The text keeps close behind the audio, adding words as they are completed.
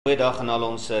Goeiedag aan al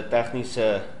ons tegniese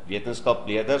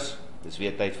wetenskapleerders. Dis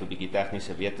weer tyd vir 'n bietjie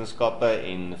tegniese wetenskappe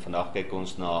en vandag kyk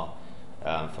ons na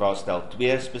vraestel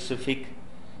 2 spesifiek.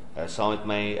 Saam met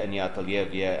my in die ateljee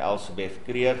weer Elsabeth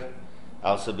Kreer.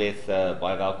 Elsabeth,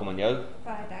 baie welkom aan jou.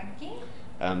 Baie dankie.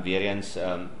 Weer eens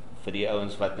vir die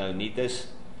ouens wat nou nuut is.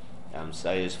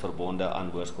 Sy is verbonde aan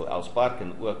Hoërskool Elspark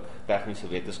en ook tegniese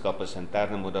wetenskappe se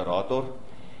interne moderator.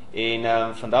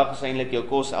 En vandag is eintlik jou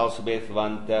kos, Elsabeth,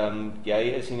 want jy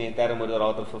is die interne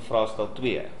moderator vir vraestel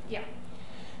 2. Ja.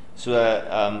 So,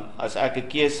 as ek 'n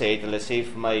keuse het, hulle sê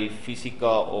vir my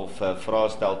fisika of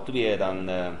vraestel 2,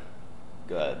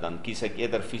 dan kies ek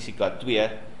eerder fisika 2,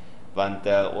 want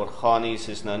organies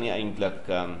is nou nie eintlik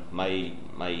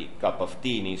my cup of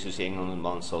tea nie, soos die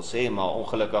Engelsman sal sê, maar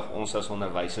ongelukkig ons as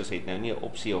onderwysers het nou nie 'n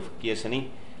opsie of 'n keuse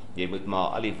nie. Jy moet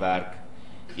maar al die werk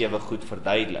ewe goed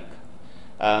verduidelik.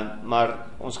 Maar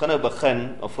ons gaan nou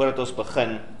begin, of voordat ons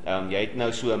begin, jy het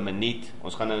nou so 'n minuut,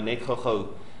 ons gaan nou net gou-gou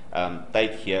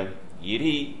tyd gee.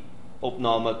 Hierdie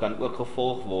opname kan ook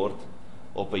gevolg word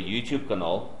op 'n YouTube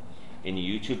kanaal, en die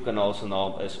YouTube kanaal se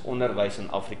naam is Onderwys in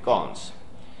Afrikaans.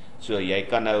 So jy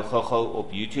kan nou gou-gou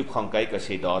op YouTube gaan kyk, as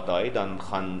jy data het, dan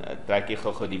trek jy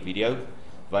gou-gou die video,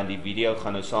 want die video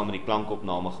gaan nou saam met die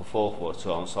klankopname gevolg word.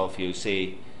 So ons sal vir jou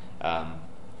sê,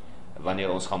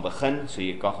 wanneer ons gaan begin, so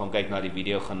jy kan gaan kyk na die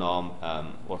video genaamd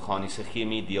Organiese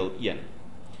Chemie deel 1.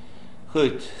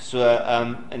 Goed, so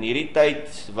in hierdie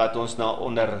tyd wat ons nou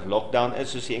onder lockdown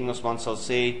is, soos die Engelsman sal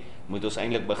sê, moet ons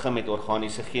eintlik begin met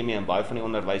organiese chemie, en baie van die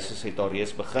onderwysers het al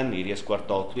reeds begin. Hierdie is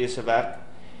kwartaal 2 se werk.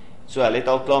 So hulle het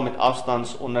al klaar met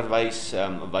afstandsonderwys,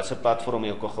 wat se platform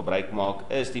jy ook al gebruik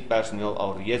maak, is die personeel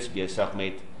al reeds besig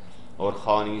met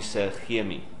organiese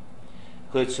chemie.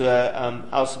 Goed, so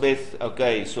Elsabeth,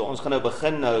 okay, so ons gaan nou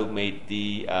begin nou met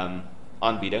die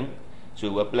aanbieding. So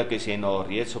hopelik is jy nou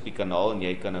reeds op die kanaal en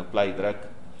jy kan nou play druk.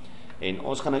 En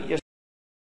ons gaan nou eers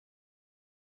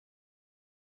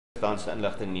standse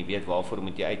inligting nie weet waarvoor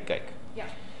moet jy uitkyk. Ja.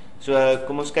 So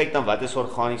kom ons kyk dan wat is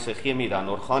organiese chemie dan.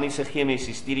 Organiese chemie is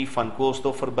die studie van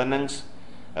koolstofverbindings.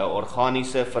 'n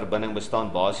Organiese verbinding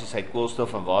bestaan basies uit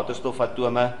koolstof en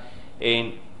waterstofatome.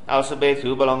 En Elsabeth,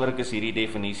 hoe belangrik is hierdie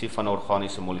definisie van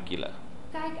organiese molekule?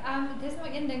 Kyk, dis nou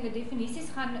een ding, die definisies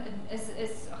gaan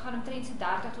omtrent so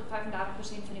 30 tot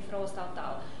 35% van die vraestel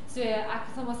tel. So ek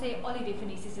sal maar sê, al die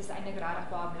definisies is eintlik regtig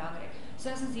baie belangrik. So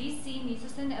as ons hier sien,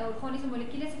 hierso 'n organiese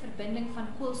molekule is 'n verbinding van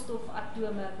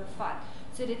koolstofatome bevat.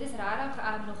 So dit is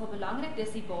regtig nogal belangrik,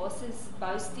 dis die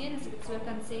basisbousteen, as ek dit so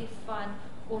kan sê, van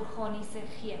organiese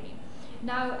chemie.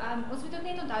 Nou, ons moet ook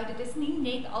net onthou, dit is nie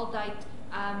net altyd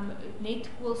net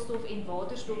koolstof en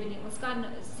waterstof nie. Ons kan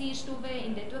suurstowwe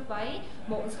en dit ook by,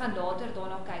 maar ons gaan later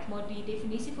daarna kyk. Maar die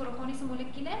definisie vir organiese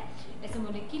molekule is 'n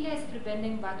molekule is 'n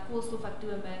verbinding wat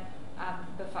koolstofatome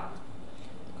bevat.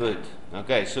 Goed,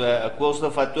 okay, so 'n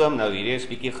koolstofatoom, nou hierdie is 'n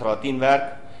bietjie graad 10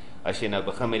 werk. As jy nou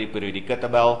begin met die periodieke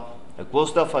tabel, 'n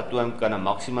koolstofatoom kan 'n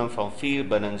maksimum van 4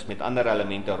 bindings met ander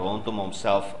elemente rondom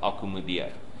homself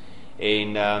akkommodeer.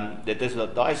 En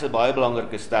daai is 'n baie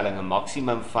belangrike stelling, 'n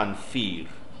maksimum van 4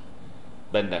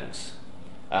 bindings.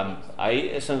 Hy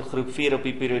is in groep 4 op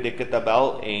die periodieke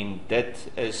tabel, en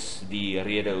dit is die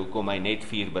rede hoekom hy net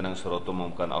 4 bindings rondom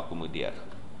hom kan akkommodeer.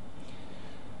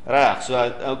 Reg, so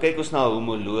nou kyk ons na 'n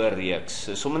homoloogreeks.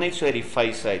 Sommige net so uit die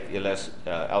face uit, julle is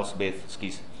Elsabeth,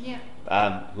 ekskuus. Ja.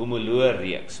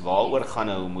 Homoloogreeks. Waaroor gaan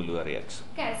 'n homoloogreeks?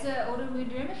 Okay, so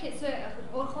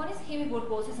organiese chemie word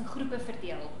basies in groepe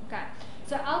verdeel. Okay.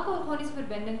 So elke organiese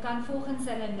verbinding kan volgens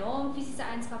hulle naam, fisiese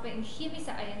eienskappe en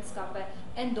chemiese eienskappe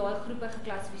in daai groepe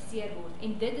geklassifiseer word.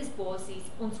 En dit is basies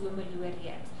ons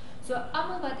homoloogreeks. So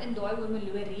almal wat in daai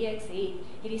homoloogreeks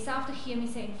het dieselfde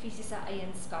chemiese en fisiese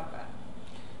eienskappe.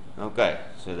 Okay,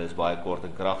 so dit is baie kort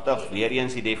en kragtig.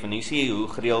 Weereens die definisie, hoe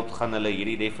gereeld gaan hulle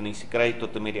hierdie definisie kry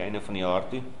tot en met die einde van die jaar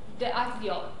toe?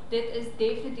 Ja, dit is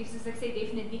definitief, soos ek sê,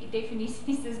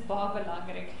 definisies is baie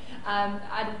belangrik.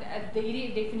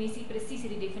 Hierdie definisie, presies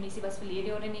hierdie definisie was verlede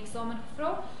jaar in die eksamen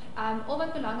gevra. Al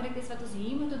wat belangrik is, wat ons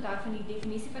hier moet onthou van die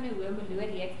definisie van 'n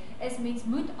homoloogreeks, is mens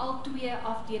moet al 2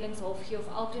 afdelings half gee,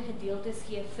 of al 2 gedeeltes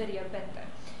gee vir jou punte.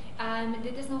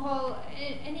 Dit is nogal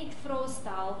in die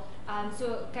vraestel, so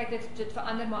kyk dit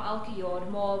verander maar elke jaar,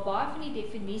 maar baie van die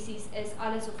definisies is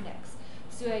alles of niks.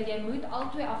 So jy moet al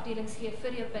 2 afdelings gee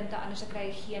vir jou punte, anders kry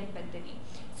jy geen punte nie.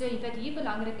 So wat hier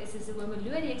belangrik is 'n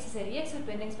homoloogreeks is 'n reeks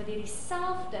verbindings wat deur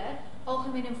dieselfde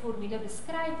algemene formule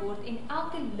beskryf word, en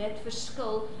elke lid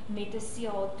verskil met 'n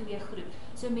CH2 groep.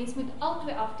 So mens moet al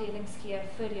 2 afdelings gee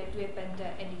vir jou 2 punte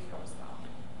in die vraestel.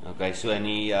 Okay, so in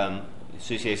die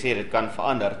soos jy sê, dit kan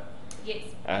verander.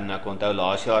 Yes. En ek onthou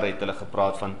laas jaar het hulle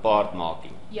gepraat van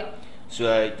paardmaking. Ja. So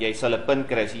jy sal 'n punt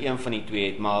kry as jy een van die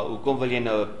twee het, maar hoekom wil jy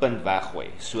nou 'n punt weggooi?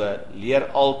 So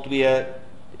leer al twee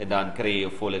en dan kry jy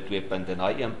jou volle 2 punte. En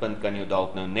daai 1 punt kan jou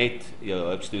dalk nou net jou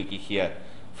hulpstootjie gee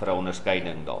vir 'n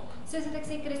onderskeiding dalk. Soos wat ek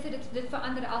sê, Christo, dit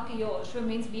verander elke jaar. So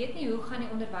mense weet nie hoe gaan die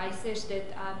onderwysers dit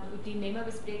die memo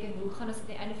bespreek en hoe gaan ons dit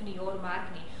aan die einde van die jaar merk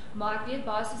nie. Maar ek weet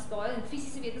basies baie in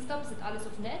fisiese wetenskap is dit alles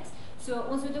of niks. So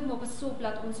ons moet ook maar pas op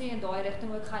dat ons nie in daai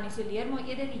rigting ook gaan nie. So leer maar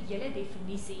eerder die hele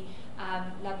definisie.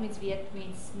 Laat mens weet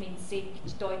mens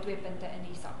het daai 2 punte in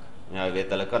die sak. Ja, jy weet,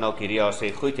 hulle kan ook hierdie jaar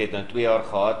sê, goed, jy het nou 2 jaar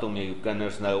gehad om jou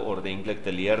kinders nou ordentlik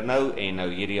te leer nou, en nou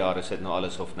hierdie jaar is dit nou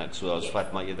alles of niks. So ons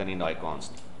vat maar eerder nie daai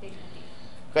kans nie.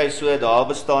 Definitief. Okay, so daar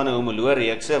bestaan 'n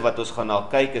homoloogreekse wat ons gaan na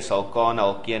kyk is alkane,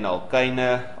 alkene,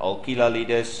 alkyne,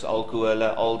 alkylalides,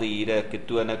 alkohole, aldehiede,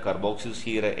 ketone,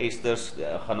 karboksilsure, esters,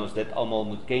 gaan ons dit almal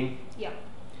moet ken. Ja.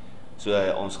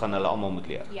 So ons gaan hulle almal moet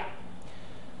leer. Ja.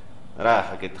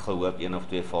 Reg, ek het gehoop 1 of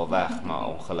 2 val weg, maar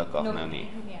ongelukkig nou nie.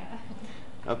 Ja.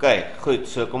 Okay, goed,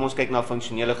 so kom ons kyk na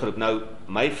funksionele groep. Nou,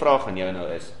 my vraag aan jou nou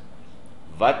is,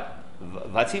 wat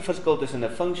is die verskil tussen 'n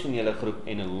funksionele groep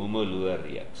en 'n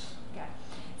homoloogreeks? Okay.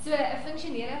 So 'n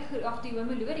funksionele groep, of die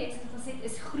homoloogreeks wat ons gesê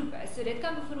is groepe. So dit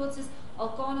kan byvoorbeeld soos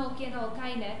alkane, alkene,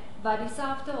 alkyne wat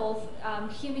dieselfde half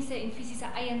chemiese en fisiese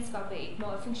eienskappe het,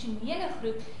 maar 'n funksionele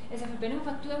groep is 'n verbinding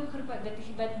van atoomgroepe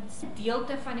wat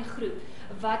deelte van die groep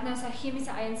wat nou sy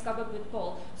chemiese eienskappe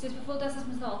bepaal. Soos byvoorbeeld as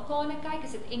ons na alkane kyk,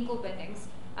 is dit enkelbindings.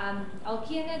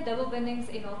 Alkene dubbelbindings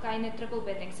en alkyne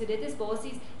trippelbindings. So dit is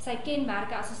basies sy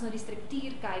kenmerke as ons na die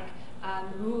struktuur kyk,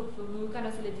 hoe kan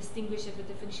ons hulle distinguish of dit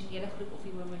 'n funksionele groep of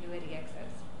die homoloogreeks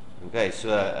is. Okay, so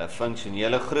 'n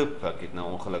funksionele groep, ek het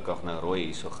nou ongelukkig nou rooi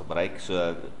hierso gebruik. So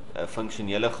 'n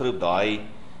funksionele groep, daai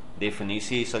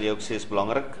definisie sal jy ook sê is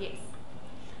belangrik. Yes.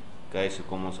 Okay, so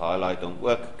kom ons highlight hom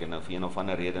ook. Ek het nou vir een of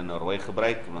ander rede nou rooi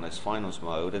gebruik, maar dit is fyn, ons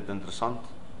moet hou dit interessant.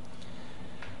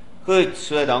 Goed,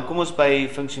 so dan kom ons by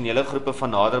funksionele groepe van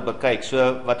nader bekyk.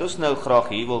 So wat ons nou graag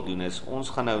hier wil doen is, ons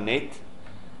gaan nou net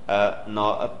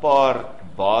na 'n paar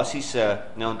basiese,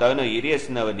 nou onthou nou hierdie is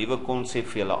nou 'n nuwe konsep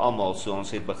vir julle almal, so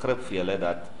ons het begrip vir julle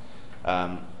dat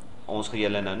ons gaan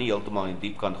julle nou nie heeltemal in die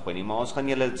diep kant gooi nie, maar ons gaan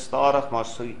julle stadig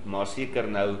maar seker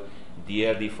nou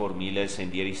deur die formules en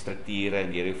deur die strukture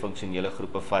en deur die funksionele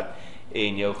groepe vat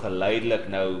en jou geleidelik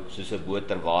nou soos 'n boot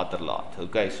ter water laat.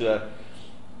 Okay, so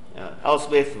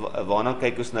Elsbeth, waarna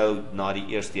kyk ons nou na die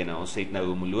eerste ene? Ons het nou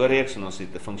homoloogreeks en ons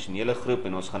het 'n funksionele groep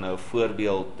en ons gaan nou 'n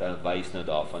voorbeeld wys nou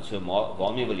daarvan. So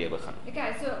waarmee wil jy begin?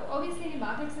 Okay, so obviously die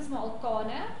maklikste is maar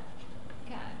alkane.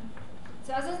 Okay.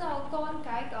 So as ons na alkaan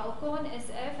kyk, alkaan is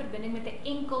 'n verbinding met 'n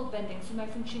enkel binding. So my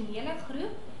funksionele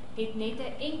groep het net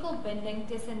 'n enkel binding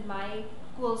tussen my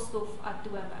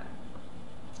koolstofatome.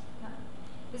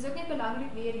 Dit is ook net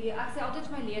belangrik weer hier, ek sê altyd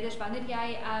vir my leerders, wanneer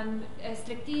jy 'n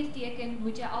struktuur teken,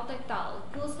 moet jy altyd tel.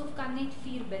 Koolstof kan net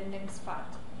 4 bindings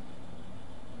vat.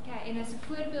 Okay, en as 'n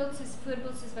voorbeeld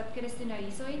soos wat Christo nou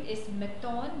hierso het, is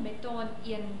metaan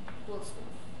 1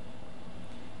 koolstof.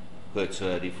 Goed,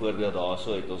 so die voorbeeld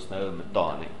daarso het ons nou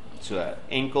metaan. So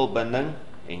enkel binding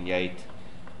en jy het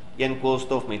 1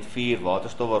 koolstof met 4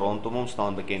 waterstowwe rondom hom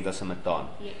staan bekend as 'n metaan.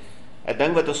 Yes. 'n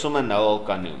Ding wat ons sommer nou al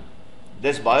kan noem.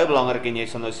 Dis baie belangrik en jy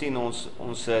sal nou sien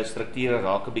ons strukture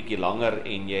raak 'n bietjie langer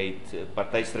en jy het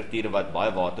party strukture wat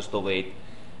baie waterstowwe het.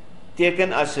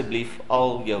 Teken asseblief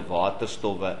al jou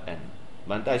waterstowwe in.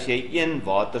 Want as jy 1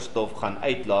 waterstof gaan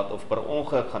uitlaat of per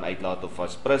ongeluk gaan uitlaat of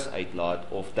vasprus uitlaat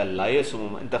of te lui is om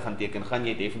hom in te gaan teken, gaan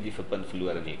jy definitief 'n punt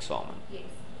verloor in die eksamen. Yes.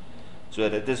 So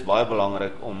dit is baie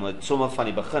belangrik om dit sommer van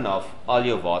die begin af al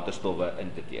jou waterstowwe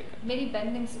in te teken. Met die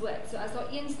bindings ook. So as daar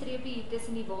 1 streepie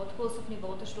tussen die koolstof en die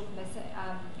waterstof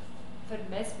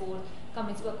vermis word, kan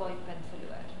mens ook daai punt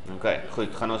verloor. Okay,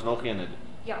 goed, gaan ons nog een doen.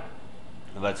 Ja.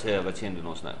 Wat sê doen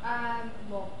ons nou?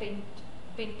 Maar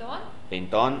pentaan.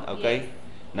 Pentaan, okay. Yes.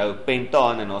 Nou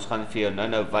pentaan en ons gaan vir jou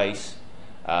nou wys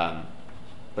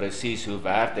presies hoe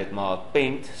werk dit, maar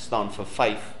pent staan vir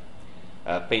 5.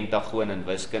 Pentagoon in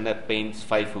wiskunde, pent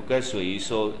 5 hoeke, so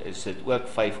hierso is dit ook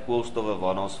 5 koolstowwe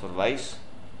waarna ons verwys.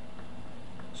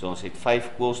 So ons het 5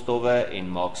 koolstowwe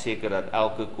en maak seker dat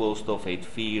elke koolstof het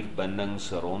 4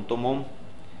 bindings rondom hom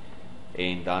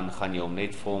en dan gaan jy hom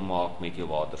net volmaak met jou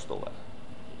waterstowwe.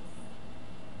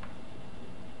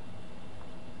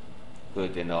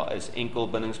 Goed, en daar is enkel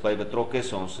bindings by betrokke,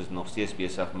 so ons is nog steeds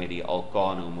besig met die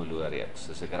alkaan homoloogreeks,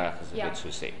 as ek reg is, dit so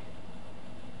sê.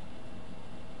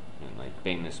 En my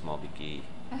pen is maar bietjie,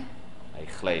 hy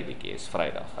gly bietjie, is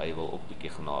Vrydag, hy wil ook bietjie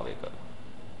genaweek hou.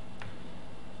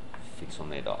 Fix hom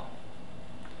net daar.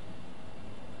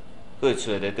 Goed,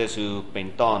 so dit is hoe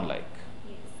pentaan lyk.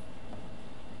 Yes.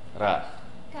 Reg.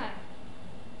 Okay.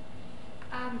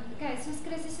 Okay, soos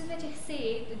Chris, soos wat jy gesê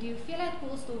het, die hoeveelheid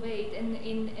koolstowwe het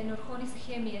in organiese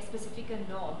chemie 'n spesifieke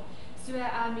naam. So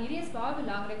hierdie is baie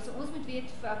belangrik. So ons moet weet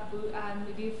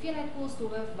die hoeveelheid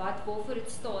koolstowwe waarvoor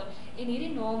dit staan. En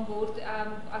hierdie naam word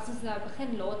as ons nou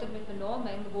begin later met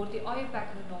benaming, word die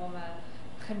IUPAC-name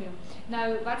genoem. Nou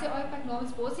wat die IUPAC-naam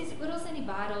is basies oral in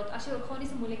die wêreld, as jy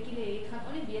organiese molekule het, gaan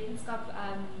al die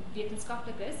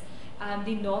wetenskaplikes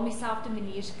die naam dieselfde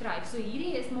manier skryf. So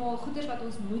hierdie is maar goeders wat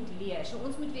ons moet leer. So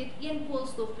ons moet weet een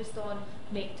koolstof bestaan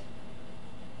met.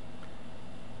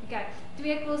 Okay,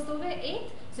 2 koolstowwe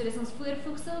et, so dis ons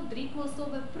voorvoegsel, 3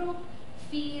 koolstowwe prop,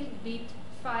 4 biet,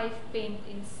 5 pent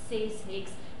en 6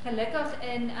 heks. Gelukkig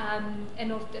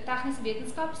in ons tegniese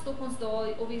wetenskap stop ons daar,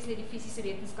 obviously die fisiese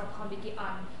wetenskap gaan bietjie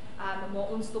aan, maar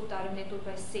ons stop daarom net tot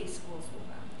by 6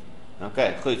 koolstowwe.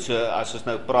 Okay, goed, so as ons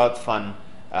nou praat van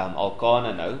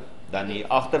alkane nou, dan die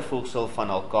agtervoegsel van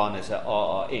alkaan is 'n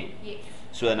AAN. Yes.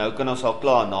 So nou kan ons al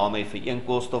klaar 'n naam hê vir een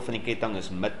koolstof in die ketting is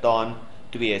metaan,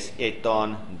 2 is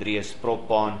etaan, 3 is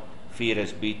propaan, 4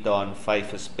 is butaan,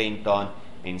 5 is pentaan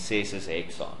en 6 is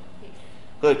heksaan. Yes.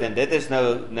 Goed, en dit is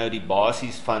nou die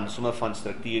basis van somme van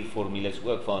struktuurformules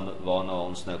ook waarna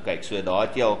ons nou kyk. So daar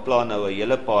het jy al klaar nou 'n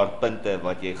hele paar punte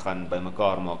wat jy gaan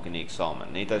bymekaar maak in die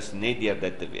eksamen, net deur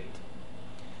dit te weet.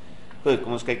 Goed,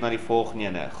 kom ons kyk na die volgende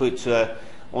ene. Goed, so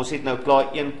ons het nou klaar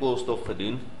een koolstof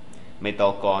gedoen met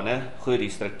alkane. Goed, die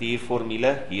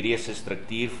struktuurformule, hierdie is 'n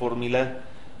struktuurformule.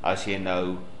 As jy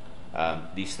nou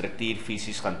die struktuur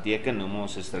fisies gaan teken, noem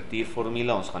ons 'n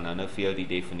struktuurformule. Ons gaan nou vir jou die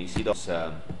definisie. Daar's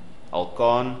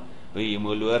alkaan, die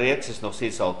homoloogreeks is nog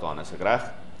steeds alkaan, is ek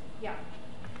reg? Ja.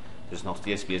 Dis nog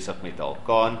steeds besig met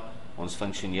alkaan. Ons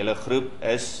funksionele groep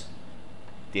is,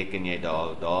 teken jy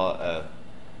daar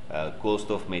 'n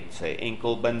koolstof met sy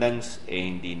enkelbindings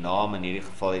en die naam in hierdie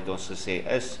geval het ons gesê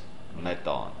is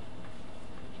metaan.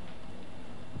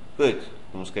 Goed,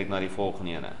 kom ons kyk na die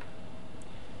volgende ene.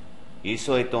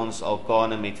 Hierso het ons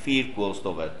alkane met 4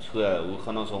 koolstowwe. So, hoe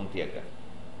gaan ons omteken?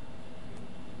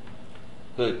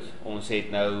 Goed, ons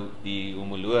het nou die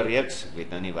homoloogreeks. Ek weet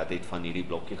nou nie wat het van hierdie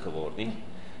blokkie geword nie.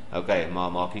 Okay,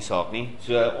 maar maak nie saak nie.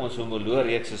 So, ons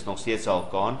homoloogreeks is nog steeds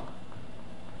alkaan.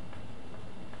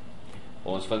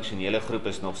 Ons funksionele groep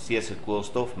is nog steeds 'n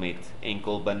koolstof met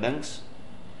enkelbindings.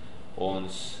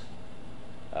 Ons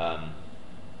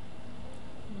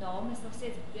naam is nog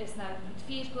steeds is nou met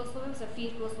 4 koolstowwe, so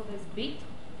 4 koolstowwe is biet,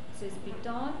 so is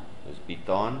butaan. Dis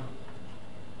butaan.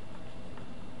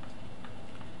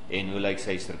 En hoe lyk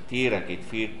sy struktuur? Ek het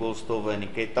 4 koolstowwe in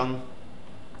die ketting.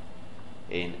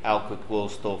 En elke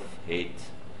koolstof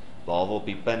het, behalwe op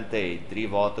die punte, het 3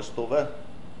 waterstowwe.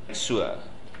 So.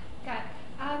 Kyk,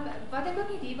 wat ek ook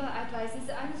nie die wil uitwys is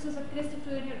eintlik soos wat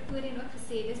Christopher voorheen ook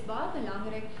gesê het, dis baie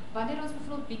belangrik wanneer ons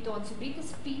byvoorbeeld butaan, so biet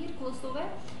is 4 koolstowwe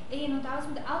en onthou ons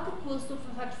met elke koolstof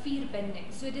wat 4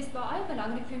 bindings. So dis baie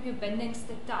belangrik vir om jou bindings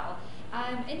te tel.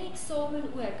 In die eksamen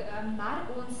ook merk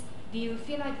ons die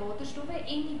hoeveelheid waterstowwe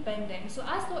en die binding. So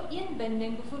as daar een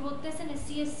binding byvoorbeeld tussen 'n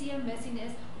CC missing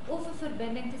is of 'n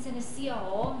verbinding tussen 'n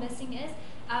CH missing is,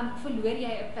 verloor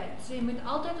jy 'n punt. So jy moet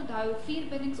altyd onthou 4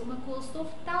 bindings om 'n koolstof,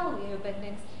 tel jou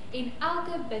bindings en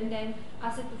elke binding,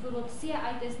 as dit byvoorbeeld C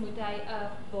uit is, moet hy 'n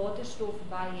waterstof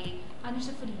by hê, anders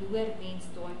verloor mens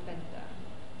daai punte.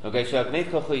 Okay, so ek net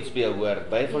gou iets by jou hoor.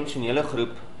 By 'n funksionele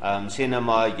groep, sê nou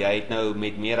maar jy het nou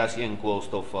met meer as een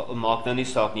koolstof, maak nou nie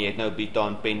saak nie, jy het nou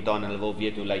butaan, pentaan, hulle wil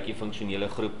weet hoe lyk die funksionele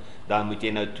groep, dan moet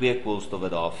jy nou 2 koolstowwe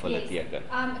daar vir hulle teken.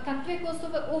 Kan 2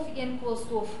 koolstowwe of 1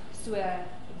 koolstof so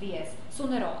wees,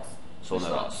 sonder raas. Sonder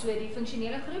raas. So die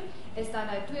funksionele groep is dan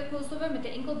nou 2 koolstowwe met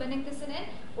 'n enkelbinding tussenin,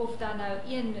 of dan nou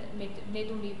 1 met net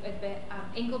om die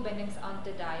enkelbindings aan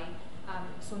te dui.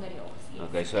 Sonder raas.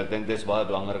 Okay, so ek dink dis baie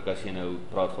belangrik as jy nou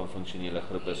praat van funksionele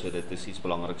groepe, so dit is iets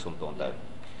belangriks om te onthou.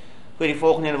 Goed, die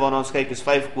volgende een waarna ons kyk is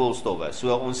 5 koolstowwe.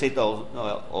 So ons het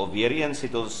al weer eens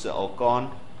het ons alkaan,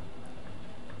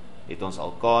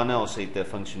 alkane, ons het 'n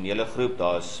funksionele groep,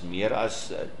 daar is meer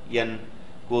as 1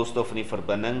 koolstof in die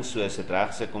verbinding, so as dit reg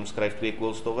is, kom skryf 2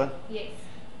 koolstowwe. Yes.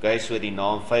 Okay, so die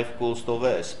naam 5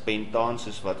 koolstowwe is pentaan,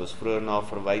 soos wat ons vroeër na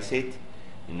verwys het.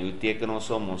 En hoe teken ons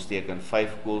hom? Ons teken 5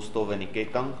 koolstowwe in die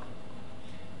ketting.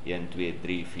 1, 2,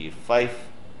 3, 4, 5.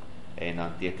 En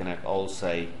dan teken ek al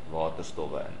sy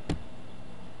waterstowwe in.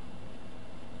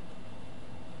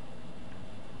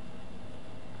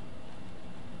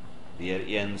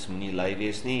 Weereens moenie lui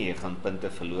wees nie, jy gaan punte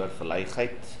verloor vir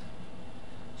luigheid.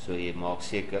 So jy maak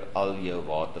seker al jou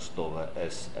waterstowwe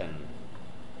is in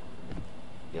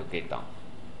jou ketting.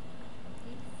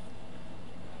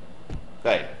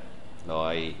 Okay.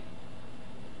 Maar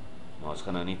ons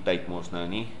gaan nou nie tyd mors nou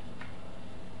nie.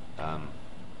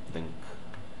 Dink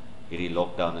hierdie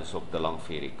lockdown is ook te lank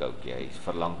vir hierdie koutjie. Hy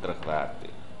verlang terug werk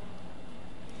toe.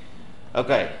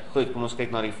 Ok, goed, kom ons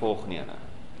kyk na die volgende ene.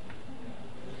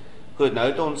 Goed, nou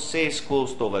het ons 6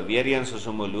 koolstowwe. Weer eens is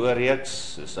 'n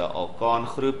homoloogreeks, is 'n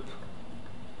alkaangroep,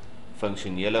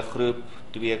 funksionele groep,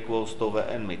 2 koolstowwe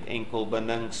in met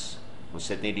enkelbindings. Ons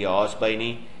sit nie die H's by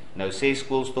nie. Nou 6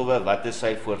 koolstowwe, wat is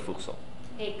sy voorvoegsel?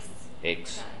 X.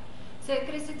 X. So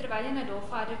Christo, terwyl jy nou daar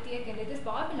verder teken, dit is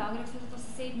baie belangrik soos wat ons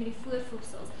gesê het met die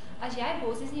voorvoegsels. As jy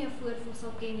basies nie jou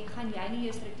voorvoegsel ken nie, gaan jy nie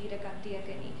jou strukture kan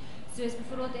teken nie. Soos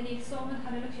byvoorbeeld in die eksamen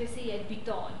gaan hulle vir jou sê jy het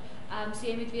butaan. So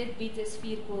jy moet weet biet is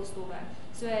 4 koolstowwe.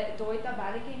 So daai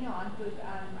tabelletjie in jou handboek,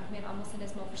 ek meen almal sien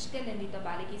is maar verskil in die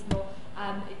tabelletjies, maar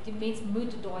die mens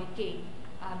moet daai ken.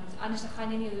 Anders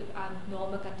gaan jy nie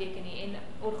name kan teken nie. En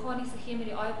organiese chemie,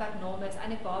 die IUPAC name is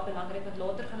eintlik baie belangrik, want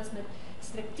later gaan ons met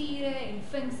strukture en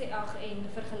funksie en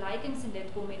vergelykings en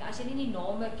dit kom, en as jy nie die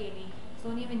name ken nie, is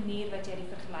daar nie 'n manier wat jy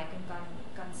die vergelyking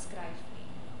kan skryf nie.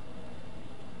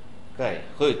 Ok,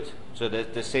 goed. So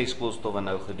dit is 6 koolstowwe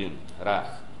nou gedoen. Reg.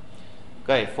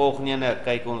 Ok, volgende ene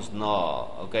kyk ons na.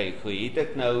 Ok, goed, hier het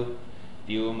ek nou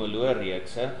die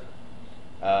homoloogreekse.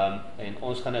 En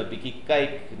ons gaan nou 'n bietjie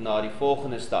kyk na die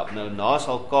volgende stap. Nou, naas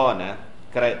alkane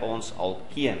kry ons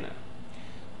alkene.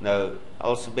 Nou,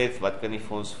 Elsabeth, wat kan jy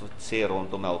vir ons sê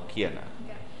rondom alkene?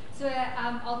 Okay. So,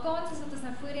 alkaan, soos wat ons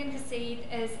nou voorheen gesê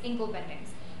het, is enkelbindings.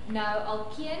 Nou,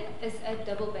 alkeen is 'n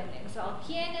dubbelbinding. So,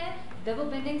 alkene,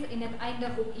 dubbelbindings en dit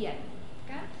eindig op 1.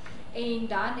 Okay? En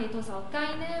dan het ons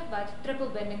alkyne wat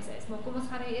trippelbindings is. Maar kom ons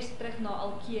gaan nou eers terug na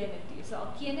alkene toe. So,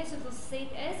 alkene, soos ons gesê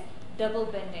het, is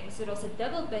dubbelbinding. So, daar's 'n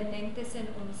dubbelbinding tussen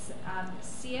ons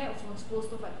C of ons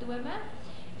koolstofatome.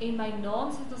 En my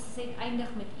naam, soos ons gesê het,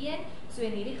 eindig met 1. So,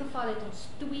 in hierdie geval het ons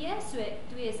 2. So,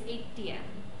 2 is eteen.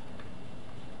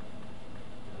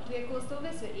 2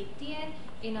 koolstowwe, so eteen.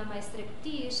 En dan my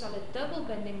struktuur sal 'n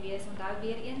dubbelbinding wees. Onthou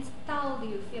weer eens, tel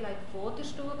die hoeveelheid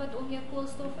waterstof wat om jou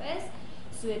koolstof is.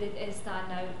 So, dit is dan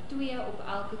nou 2 op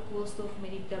elke koolstof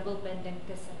met die dubbelbinding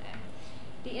tussenin.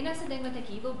 Die enigste ding wat ek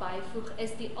hier wil byvoeg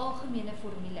is die algemene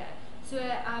formule. So,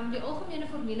 die algemene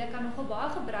formule kan nogal baie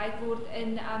gebruik word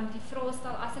in die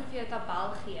vraestel as hulle vir jou 'n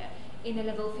tabel gee en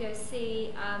hulle wil vir jou sê,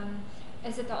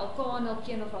 is dit 'n alkaan,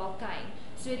 alkeen of alkyn.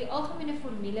 So, die algemene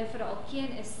formule vir 'n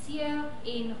alkeen is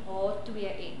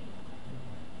CnH2n.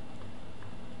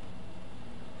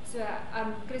 So,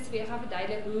 Chris, wil jy gaan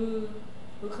verduidelik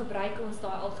hoe gebruik ons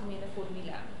daai algemene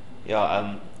formule?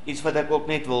 Ja, iets wat ek ook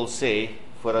net wil sê,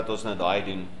 voordat ons nou daai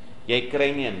doen, jy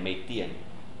kry nie 'n meteen.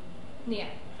 Nee.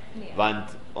 Want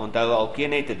onthou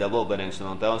alkeen het 'n dubbelbinding, en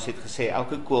onthou ons het gesê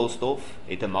elke koolstof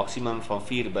het 'n maksimum van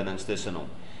 4 bindings tussen hom.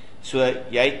 So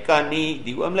jy kan nie,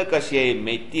 die oomblik as jy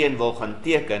meteen wil gaan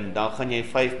teken, dan gaan jy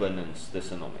 5 bindings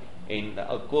tussen hom hê. En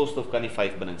 'n koolstof kan nie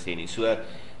 5 bindings hê nie. So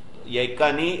jy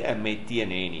kan nie 'n meteen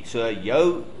hê nie. So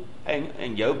jou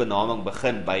benaming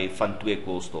begin by van 2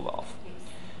 koolstowwe af.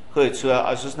 Goed, so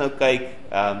as ons nou kyk,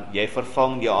 jy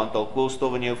vervang die aantal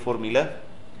koolstowwe in jou formule.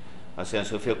 As jy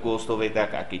soveel koolstowwe het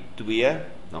ek het 2,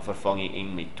 dan vervang jy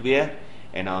N met 2,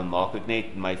 en dan maak ek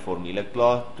net my formule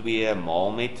klaar, 2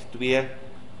 maal met 2,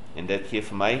 en dit gee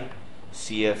vir my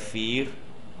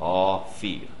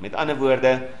C4H4. Met ander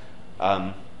woorde,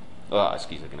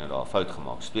 ekskuus, ek het nou daar fout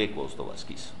gemaak, 2 koolstowwe,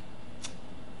 ekskuus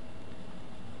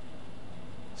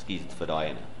dit vir daai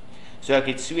ene. So ek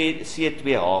het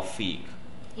C2H4.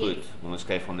 Goed, ons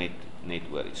kyk van net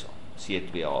oor hierso.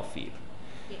 C2H4.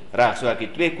 Reg, so ek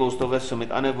het 2 koolstowwe, so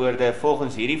met ander woorde,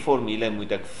 volgens hierdie formule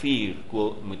moet ek 4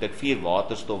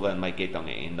 waterstowwe in my ketting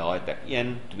hê, en daar het ek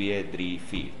 1, 2, 3,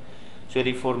 4. So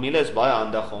die formule is baie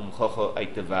handig om gou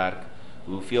uit te werk,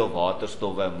 hoeveel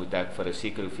waterstowwe moet ek vir 'n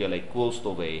sekere hoeveelheid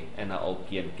koolstowwe hê in 'n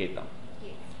alkeen ketting.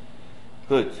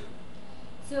 Goed.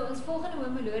 So ons volgende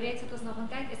homoloogreeks wat ons nou gaan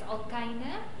kyk is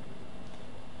alkyne.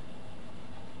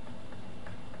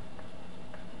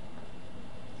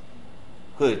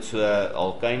 Goed, so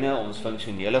alkyne, ons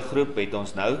funksionele groep het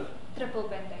ons nou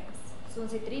trippelbindings. So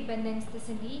ons het 3 bindings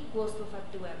tussen die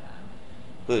koolstofatome.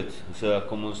 Goed, so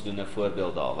kom ons doen 'n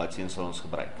voorbeeld daar. Wat sien sal ons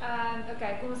gebruik?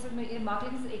 Okay, kom ons sit met een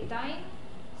maklikste etain.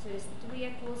 So dis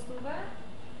 2 koolstowwe.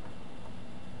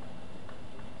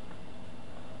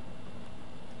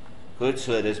 Goed,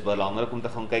 so dis belangrik om te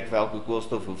gaan kyk vir elke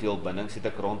koolstof, hoeveel bindings het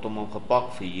ek rondom hom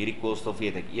gepak. Vir hierdie koolstof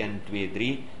het ek 1, 2,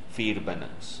 3, 4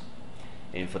 bindings.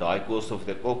 En vir daai koolstof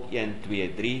het ek ook 1,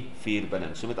 2, 3, 4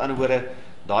 bindings. So met ander woorde,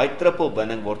 daai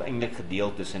trippelbinding word eintlik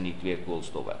gedeel tussen die 2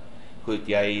 koolstowwe. Goed,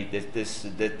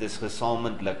 dit is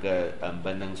gesamentlike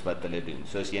bindings wat hulle doen.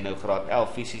 So as jy nou graad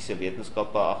 11 fisiese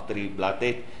wetenskappe agter die blad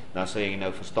het, dan sal jy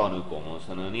nou verstaan hoekom. Ons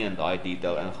gaan nou nie in daai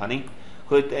detail ingaan nie.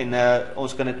 Goed, en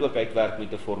ons kan dit ook uitwerk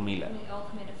met 'n formule. Met die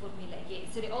algemene formule,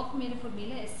 yes. So die algemene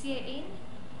formule is CN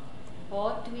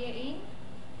H2N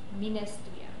minus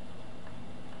 2.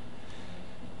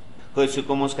 Goed, so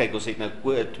kom ons kyk, ons het nou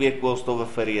 2 koolstowwe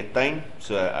vir die etyn,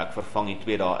 so ek vervang die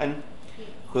 2 daarin.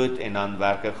 Goed, en dan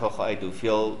werk ek gou uit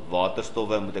hoeveel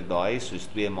waterstowwe moet ek daar hê, soos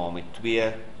 2 maal met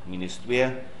 2 minus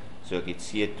 2, so ek het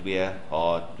C2,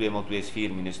 H, 2 maal 2 is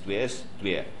 4, minus 2 is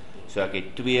 2. So ek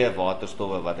het 2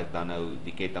 waterstowwe wat ek dan nou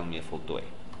die ketting mee voltooi.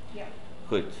 Ja.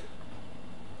 Goed.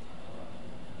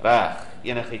 Reg,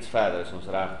 enigiets verder is ons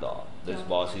reg daar. Dis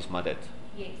basies maar dit.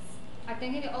 Yes. Ek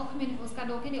dink in die algemene, ons kan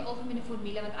dalk in die algemene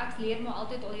formule, want ek leer maar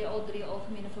altyd al 3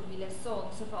 algemene formules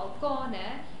saam. So vir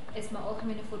alkane is my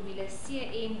algemene formule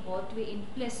CnH2n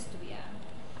plus 2.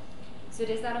 So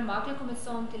dis daarom maklik om dit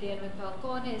saam te leer, want vir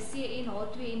alkane is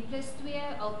CnH2n plus 2,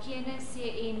 alkene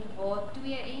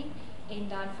CnH2n, en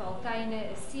dan vir alkyne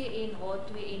is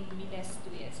CnH2n minus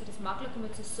 2. So dis maklik om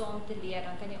dit so saam te leer,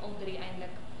 dan kan jy al 3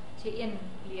 eintlik, as jy 1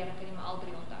 leer, dan kan jy maar al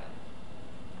 3 onthou.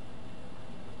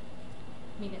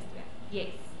 Minus 2.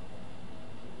 Yes.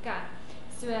 Kan.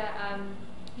 So,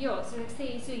 ja, so ek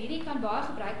sê, so hierdie kan baie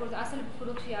gebruik word as hulle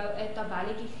byvoorbeeld vir jou 'n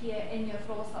tabelletjie gee in jou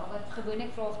vraestel, wat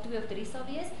gewoonlik vraag 2 of 3 sal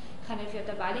wees, gaan hulle vir jou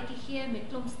 'n tabelletjie gee met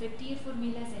klomp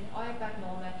struktuurformules en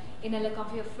IUPAC-name, en hulle kan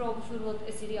vir jou vra byvoorbeeld,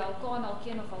 is hierdie alkaan,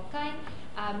 alkeen of alkyn,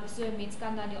 so mens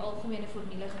kan dan die algemene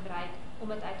formule gebruik om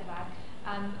dit uit te werk.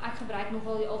 Ek gebruik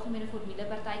nogal die algemene formule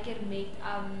partykeer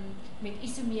met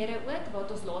isomere ook,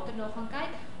 wat ons later nog gaan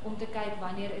kyk, om te kyk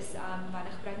wanneer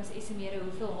gebruik ons isomere,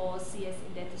 hoeveel HC's,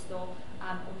 en dit is daar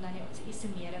om dan die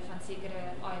isomere van sekere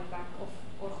IUPAC of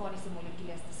organiese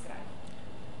molekules te skryf.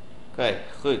 OK,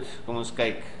 goed, kom ons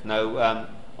kyk. Nou,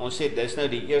 ons sê, dis nou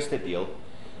die eerste deel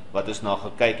wat ons na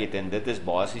gekyk het, en dit is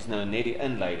basies nou net die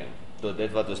inleiding tot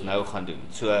dit wat ons nou gaan doen.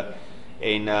 So,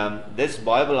 en dis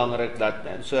baie belangrik dat,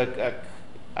 so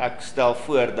ek stel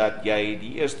voor dat jy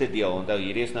die eerste deel, onthou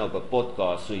hierdie is nou op 'n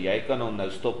podcast, so jy kan hom nou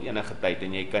stop enige tyd,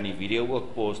 en jy kan die video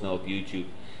ook pause nou op YouTube.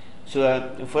 So,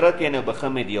 voordat jy nou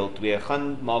begin met deel 2,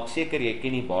 gaan maak seker jy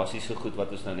ken die basiese goed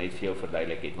wat ons nou net vir jou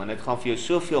verduidelik het, want dit gaan vir jou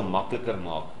soveel makliker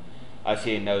maak, as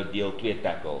jy nou deel 2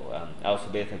 tackle.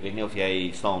 Elsabeth, ek weet nie of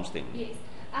jy saamstem. Yes.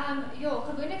 Ja,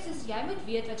 gewoonlik soos jy moet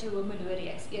weet wat jou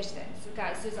homologie is, eerstens.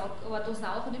 Okay, soos wat ons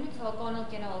nou al genoem het, alkane,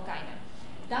 alkene, alkyne.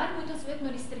 Dan moet ons ook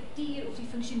na die struktuur of die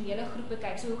funksionele groepe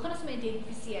kyk. So hoe gaan ons hom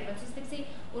identifiseer? Want soos ek sê,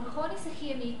 organiese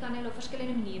chemie kan hulle op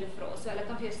verskillende maniere vra. So hulle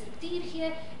kan vir jou struktuur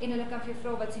gee, en hulle kan vir jou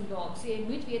vra wat sy naam. So jy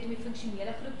moet weet om die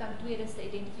funksionele groep dan tweedens te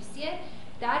identifiseer.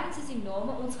 Derdens is die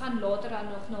name, ons gaan later dan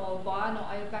nog baie na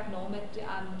IUPAC-name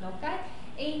na kyk.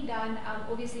 En dan,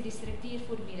 obviously, die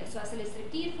struktuurformule. So as hulle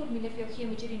struktuurformule vir jou gee,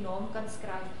 moet jy die naam kan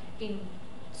skryf, en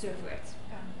sovoorts.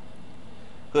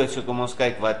 Goed, so kom ons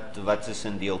kyk wat is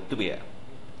in deel 2.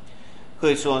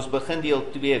 Goed, so ons begin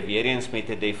deel 2 weer eens met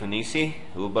 'n definisie.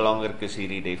 Hoe belangrik is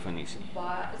hierdie definisie?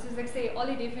 Baie, soos ek sê, al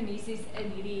die definisies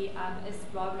in hierdie is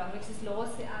baie belangrik. Soos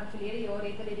verlede jaar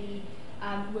het hulle die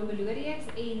homologies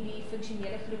en die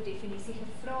funksionele groep definisie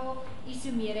gevra,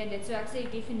 isomere en dit. So ek sê,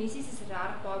 definisies is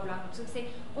regtig baie belangrik. So ek sê,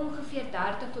 ongeveer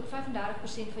 30 tot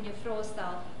 35% van jou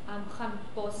vraestel gaan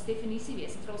basis definisie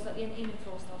wees, in vraestel 1 en in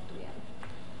vraestel 2.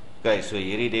 OK, so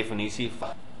hierdie definisie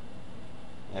van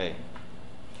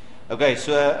OK,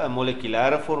 so 'n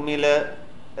molekulêre formule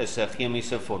is 'n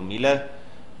chemiese formule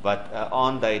wat 'n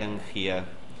aanduiding gee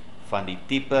van die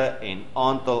tipe en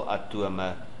aantal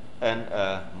atome in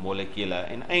 'n molekule.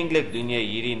 En eintlik doen jy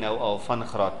hierdie nou al van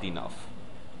graad 10 af.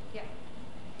 Ja.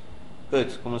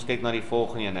 Goed, kom ons kyk na die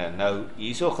volgende ene. Nou,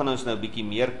 hierso gaan ons nou 'n bietjie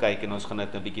meer kyk, en ons gaan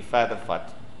dit 'n bietjie verder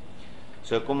vat.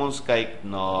 So kom ons kyk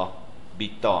na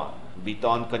butaan.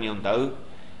 Butaan kan jy onthou,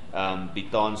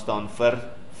 butaan staan vir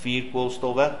 4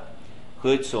 koolstowwe.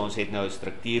 Goed, so ons het nou 'n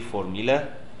struktuurformule.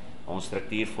 Ons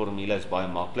struktuurformule is baie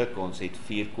maklik. Ons het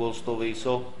 4 koolstowwe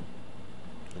hierso.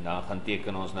 En dan gaan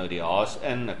teken ons nou die H's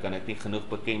in. Ek kan dit nie genoeg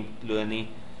bekendloon nie.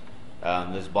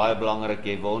 Dis baie belangrik,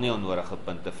 jy wil nie onnodige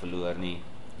punte verloor nie.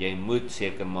 Jy moet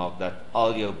seker maak dat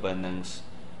al jou bindings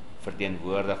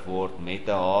verteenwoordig word met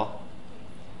 'n H.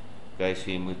 Okay,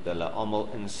 so jy moet hulle almal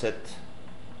insit.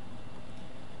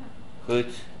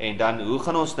 Goed, en dan, hoe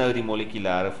gaan ons nou die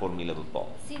molekulêre formule bepaal?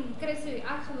 Sien, Chris, so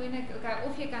ek gewoonlik, okay,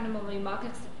 of jy kan hom die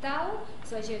maklikste tel,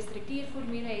 so as jy 'n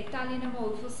struktuurformule het, tel jy nou maar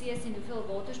hoeveel C's en hoeveel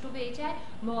waterstowwe het jy,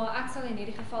 maar ek sal in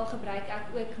hierdie geval gebruik ek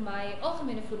ook my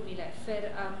algemene formule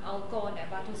vir alkane.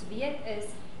 Wat ons weet is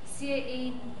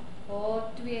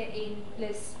CnH2n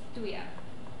plus 2.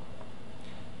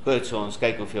 Goed, so ons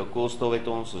kyk hoeveel koolstof het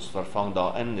ons vervang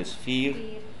daarin, dis 4.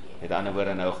 Met ander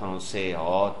woorde, nou gaan ons sê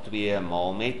H2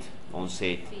 maal met, ons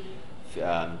het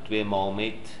 2 maal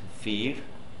met 4.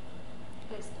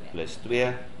 plus 2,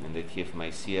 en dit gee vir my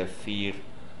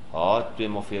C4H, 2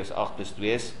 maal 4 is 8 plus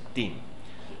 2 is 10.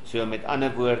 So met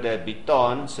ander woorde,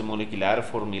 butaan se molekulêre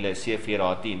formule is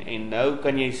C4H10, en nou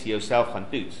kan jy jouself gaan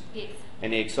toets. Yes.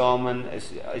 In die eksamen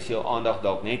is jou aandag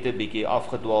dalk net 'n bietjie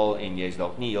afgedwaal en jy's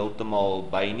dalk nie heeltemal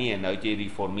by nie, en nou het jy die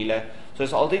formule. So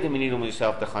is altyd 'n manier om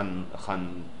jouself te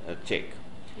gaan check.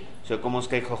 So kom ons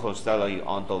kyk gou, stel die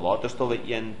aantal waterstowwe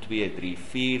 1, 2, 3,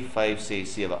 4, 5,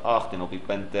 6, 7, 8 en op die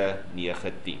punte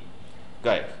 9, 10.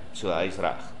 Kyk, so hy's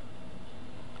reg.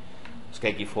 Ons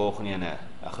kyk die volgende ene,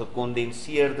 'n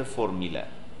gekondenseerde formule.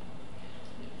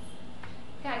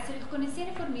 Ja, so die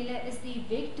gekondenseerde formule is die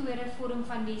vektore vorm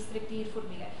van die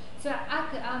struktuurformule. So ek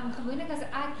gewoonlik as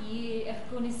ek hier 'n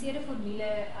gekondenseerde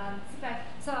formule skryf,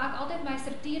 sal ek altyd my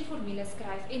struktuurformule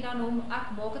skryf en dan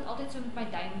ek maak dit altyd so met my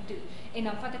duim toe. En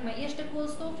dan vat ek my eerste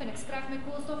koolstof en ek skryf my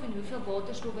koolstof en hoeveel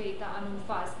waterstowwe het aan hom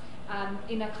vas.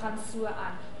 En ek gaan so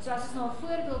aan. So as ons na 'n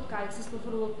voorbeeld kyk, soos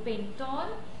byvoorbeeld pentaan.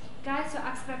 Kyk, so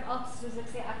ek skryf altyd, soos ek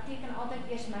sê, ek teken altyd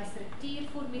eers my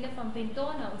struktuurformule van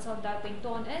pentaan. Nou ons sal onthou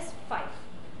pentaan is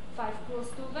 5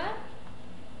 koolstowwe.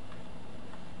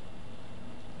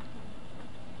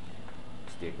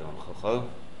 Steek dan gou-gou.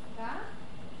 Ja,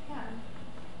 kan.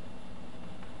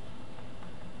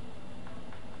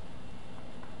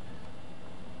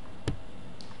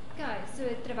 Okay, so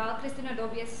terwyl Christo nou daar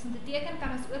besig is om te teken,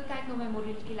 kan ons ook kyk na my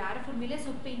molekulêre formule.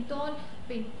 So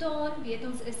pentaan weet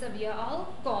ons is dan weer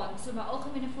alkaan. So my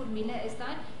algemene formule is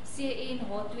dan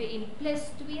CnH2n plus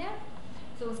 2.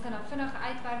 So ons kan dan vinnig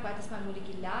uitwerk wat is my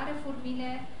molekulêre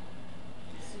formule.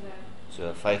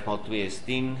 So 5 maal 2 is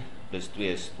 10, plus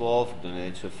 2 is 12, ek doen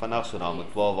net so vinnig, so dan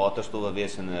moet 12 waterstowwe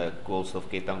wees in 'n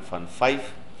koolstofketting van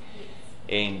 5. Yes.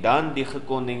 En dan die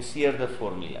gekondenseerde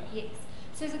formule. Yes.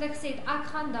 Soos wat ek gesê het, ek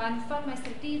gaan dan van my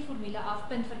struktuurformule af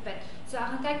punt vir punt. So ek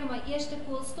gaan kyk na my eerste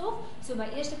koolstof. So my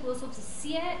eerste koolstof is C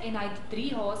en hy het 3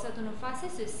 H's wat aan hom vas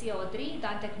is, so CH3,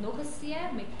 dan het ek nog 'n C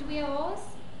met 2 H's,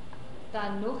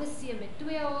 dan nog 'n C met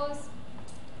 2 H's,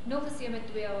 nog 'n C met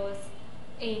 2 H's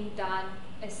en dan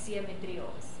 'n C met 3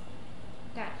 H's.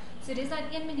 Okay. So dis dan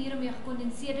een manier om jou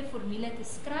gekondenseerde formule te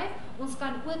skryf. Ons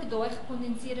kan ook daai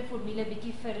gekondenseerde formule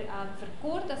bietjie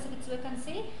verkort, as ek dit so kan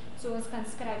sê. So ons kan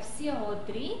skryf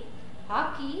CH3,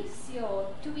 hakkie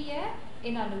CH2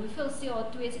 en dan hoeveel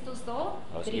CH2's het ons daar?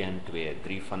 Daar's 1, 2,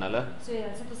 3 van hulle. So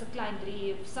dan sit ons 'n klein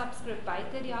 3 subscript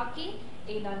buite die hakkie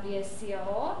en dan weer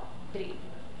CH3.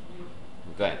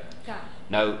 Okay.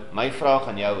 Nou my vraag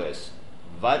aan jou is,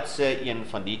 wat se een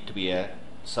van die twee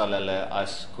sal hulle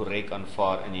as korrek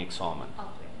aanvaar in die eksamen?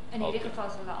 Albei. In hierdie geval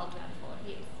sal hulle albei aanvaar,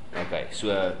 yes. Okay,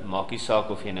 so maak nie saak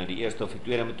of jy nou die eerste of die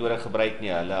tweede metode gebruik nie,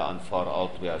 hulle aanvaar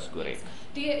albei as korrek.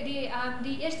 Die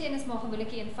eerste een is maar gewoonlik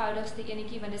die eenvoudigste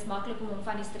enetjie, want dit is maklik om hom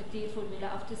van die struktuurformule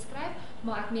af te skryf,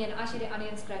 maar ek meen as jy die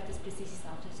ander een skryf, dis presies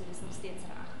dieselfde, so dis nog steeds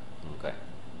reg. Okay.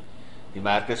 Die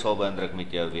merke sal beïndruk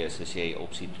met jou wees as jy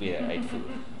opsie 2 uitvoer.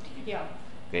 Ja.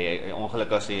 Okay,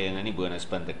 ongelukkig as jy nou nie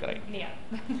bonuspunte kry. Nee.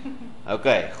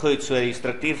 Okay, goed, so die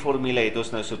struktuurformule het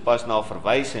ons nou sopas na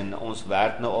verwys en ons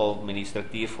werk nou al met die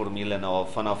struktuurformule nou al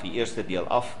vanaf die eerste deel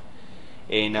af.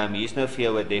 En hier is nou vir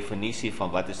jou 'n definisie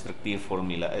van wat 'n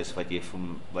struktuurformule is wat jy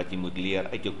moet leer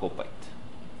uit jou kop uit.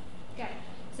 Okay.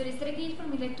 So die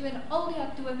struktuurformule toon al die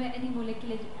atome in die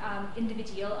molekule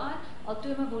individueel aan.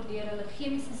 Atome word deur hulle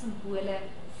chemiese simbole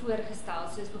voorgestel,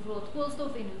 soos byvoorbeeld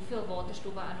koolstof en hoeveel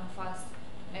waterstowwe aan hom vas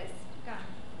is.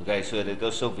 Okay, so dit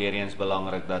is ook weer eens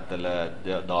belangrik dat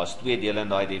daar's 2 dele in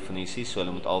daai definisie, so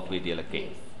hulle moet al 2 dele ken. Yes.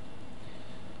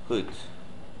 Goed.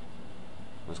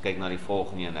 Ons kyk na die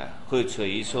volgende ene. Goed, so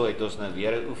hierso het ons nou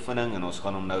weer 'n oefening en ons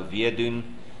gaan hom nou weer doen.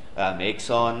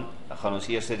 Hexaan, gaan ons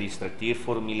eers die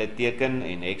struktuurformule teken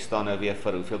en hex staan nou weer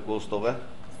vir hoeveel koolstowwe?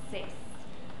 6.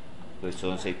 Goed,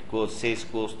 so ons het 6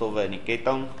 koolstowwe in die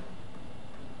ketting.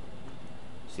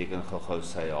 Teken gou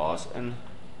sy H's in.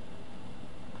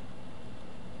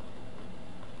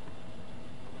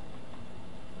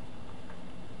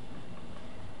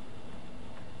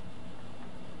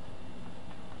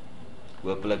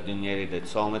 Hoopelik doen jy dit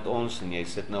saam met ons en jy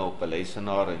sit nou op 'n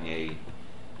lesenaar en jy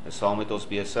is saam met ons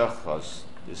besig.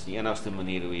 Dis die enigste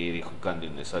manier hoe jy hierdie goed kan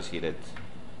doen, is as jy dit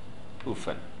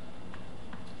oefen.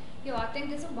 Ja, ek dink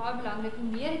dis ook baie belangrik.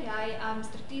 Hoe meer jy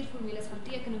struktuurformules gaan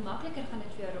teken, hoe makliker gaan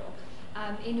dit vir jou raak.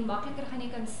 En hoe makliker gaan jy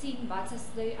kan sien wat is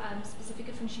die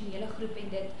spesifieke funksionele groep en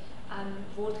dit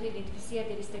word geïdentifiseer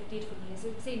deur die struktuurformule. So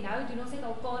ek sê nou doen ons net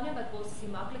alkane wat basies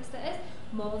die maklikste is,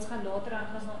 maar ons gaan later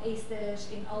aan ons na esters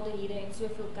en aldehiede en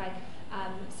soveel kyk.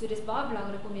 So dis baie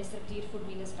belangrik om jou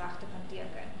struktuurformules reg te kan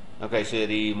teken. Okay, so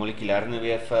die molekulêre nou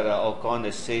weer vir alkaan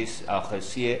is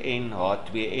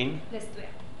CnH2n plus 2.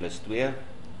 Plus 2.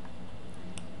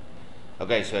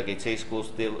 Okay, so ek het 6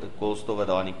 koolstowwe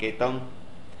daar in die ketting.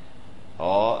 H,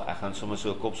 ek gaan sommer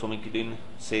so 'n kopsommetjie doen.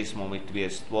 6 maal met 2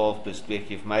 is 12 plus 2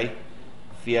 gee vir my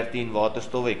 14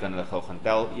 waterstowwe. Ek kan hulle gou gaan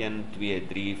tel. 1, 2,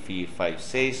 3, 4, 5,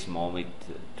 6 maal met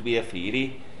 2 vir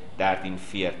hierdie 13,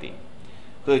 14.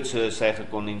 Goed, so sy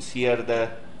gekondenseerde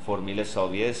formule sal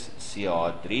wees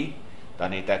CH3.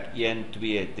 Dan het ek 1,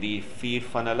 2, 3, 4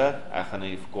 van hulle. Ek gaan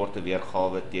die verkorte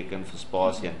weergawe teken vir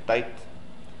spasie en tyd.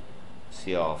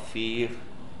 CH4.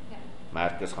 Ja.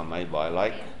 Merkers gaan my baie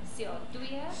like. CH2.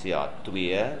 CH2,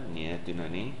 nee, doen nou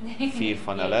nie. 4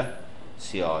 van hulle,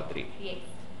 CH3. Yes.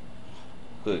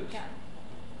 Goed. Ja.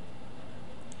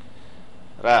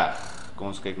 Reg, kom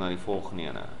ons kyk na die volgende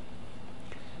ene.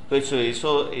 Goed, so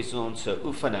hierso is ons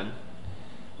oefening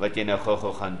wat jy nou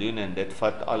gou gaan doen en dit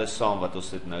vat alles saam wat ons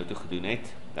dit nou toe gedoen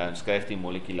het. Dan skryf die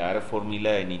molekulêre formule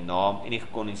en die naam en die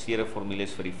gekondenseerde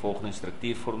formules vir die volgende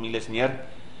struktuurformules neer.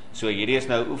 So hierdie is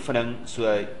nou oefening, so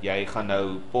jy gaan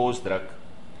nou pause druk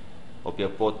op jou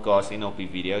podcast en op die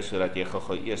video sodat jy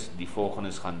gou eers die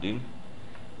volgendes gaan doen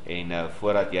en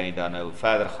voordat jy dan nou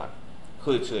verder gaan.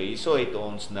 Goed, so hierso het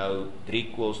ons nou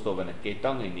 3 koolstof in 'n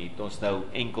ketting en hier het ons nou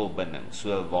enkelbinding.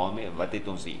 So wat het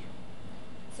ons hier?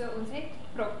 So ons het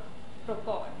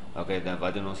propaan. Okay, dan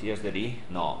wat doen ons eers die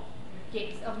naam?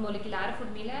 Yes, of molekulêre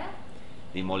formule.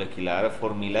 Die molekulêre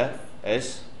formule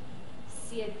is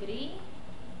C3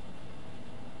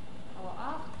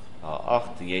 A8.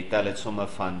 A8, jy tel dit sommer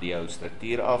van die jou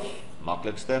struktuur af,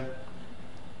 maklikste.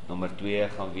 Nommer 2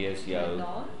 gaan wees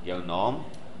jou naam.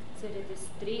 So dit is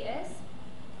 3 is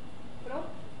prop.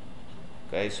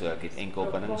 Okay, so ek het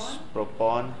enkelbindings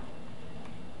propaan.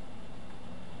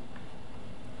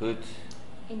 Goed.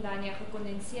 En dan jou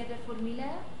gekondenseerde formule.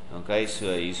 Okay, so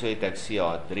hierso het ek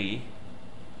CH3.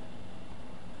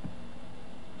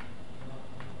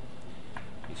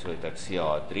 Hierso het ek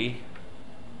CH3.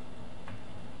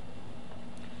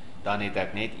 Dan het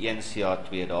ek net 1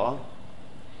 CH2 daar.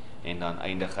 En dan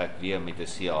eindig ek weer met 'n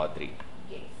CH3.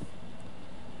 Yes.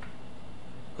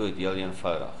 Goed, heel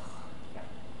eenvoudig. Ja.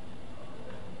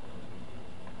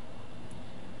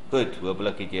 Goed,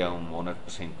 hopelik het jy hom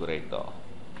 100% korrek daar.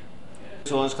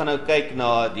 So ons gaan nou kyk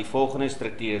na die volgende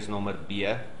struktuur is nommer B.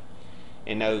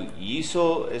 En nou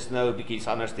hierso is nou 'n bietjie iets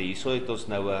anders. Hierso het ons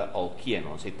nou 'n alkeen.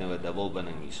 Ons het nou 'n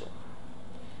dubbelbinding hierso.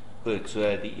 Goed, so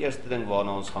die eerste ding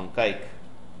waarna ons gaan kyk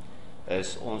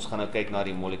is ons gaan nou kyk na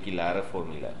die molekulêre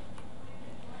formule.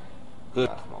 Goed,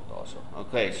 maak daarso.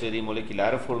 Okay, so die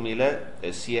molekulêre formule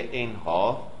is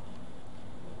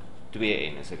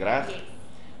CnH2n, is ek reg? Yes.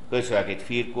 Goed, so ek het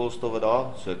 4 koolstowwe daar,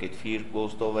 so ek het 4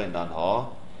 koolstowwe en dan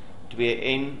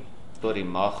H2n tot die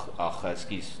mag,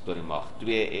 tot die mag.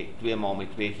 2 maal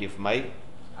met 2 gee vir my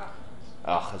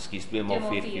 2 maal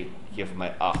 4 gee vir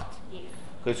my 8. Yes.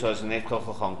 Goed, so as ek net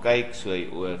gou gaan kyk, so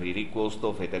oor hierdie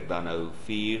koolstof het ek dan nou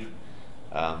 4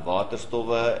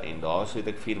 waterstowwe en daar so het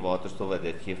ek 4 waterstowwe,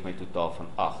 dit gee my totaal van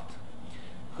 8.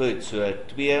 Goed, so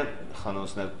 2 gaan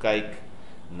ons nou kyk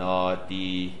na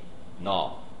die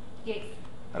naam. Yes.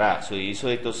 Reg, so hierso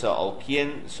het ons 'n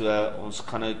alkeen, so ons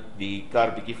gaan nou die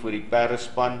kar bietjie voor die perde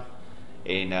span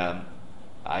en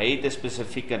hy het 'n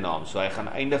spesifieke naam, so hy gaan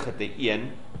eindig met 'n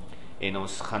 1 en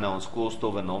ons gaan nou ons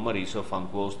koolstowwe nommer hierso van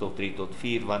koolstof 3 tot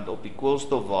 4, want op die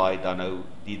koolstof waar hy dan nou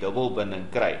die dubbelbinding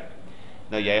kry.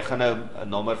 Nou jy gaan nou 'n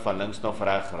nommer van links na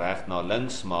reg na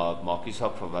links, maar maak nie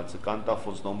saak van wat se kant af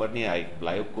ons nommer nie, hy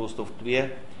bly op koolstof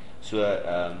 2. So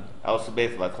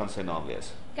Elsabeth, wat gaan sy naam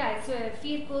wees? Okay, so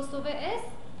 4 koolstowwe is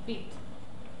biet.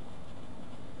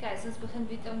 Okay, so ons begin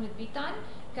met butaan,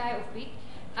 okay, of biet.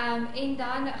 En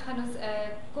dan gaan ons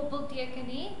 'n koppelteken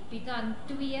hê, butaan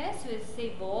 2, so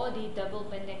sê waar die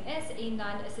dubbelbinding is en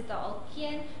dan is dit 'n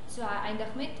alkeen, so hy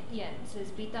eindig met 1, so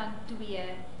is butaan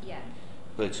 2 1.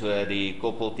 Goed, so die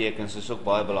koppeltekens is ook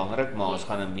baie belangrik, maar ons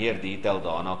gaan in meer detail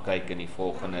daarna kyk in die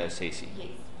volgende sessie. Yes.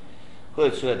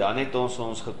 Goed, so dan het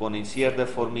ons gekondenseerde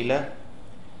formule.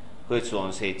 Goed, so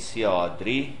ons het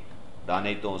CH3, dan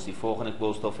het ons die volgende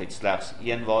koolstof het slegs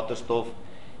 1 waterstof,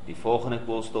 die volgende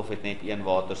koolstof het net 1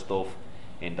 waterstof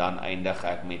en dan eindig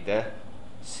ek met 'n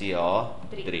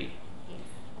CH3. Yes.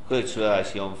 Goed, so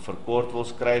as jy hom verkort wil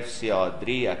skryf,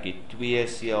 CH3, ek het 2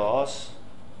 CH's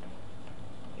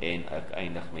en ek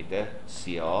eindig met 'n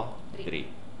CH3.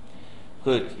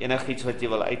 Goed, enigiets wat jy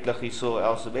wil uitlig hierso,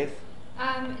 Elsabeth?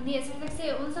 Nee, soos ek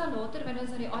sê, ons sal later wanneer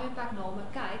ons na die IUPAC name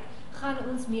kyk, gaan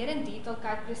ons meer in detail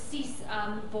kyk presies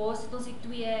waar sit ons die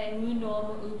 2 en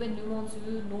hoe benoem ons,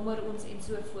 hoe nommer ons en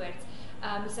so voort.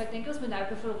 So ek dink ons moet nou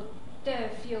byvoorbeeld te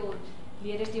veel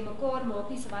leerders die mekaar maak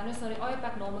nie, so wanneer ons na die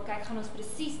IUPAC name kyk, gaan ons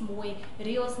presies mooi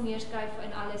reëls neerskryf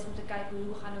en alles om te kyk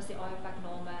hoe gaan ons die IUPAC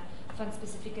name van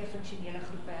spesifieke funksionele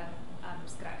groepe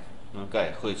skryf.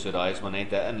 Okay, goed, so daar is maar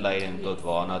net 'n inleiding tot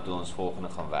waarna toe ons volgende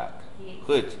gaan werk. Yes.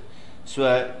 Goed. So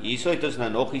hierso het ons nou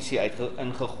nog ietsie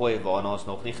ingegooi waarna ons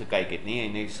nog nie gekyk het nie.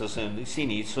 En soos ons sien,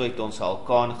 hierso het ons 'n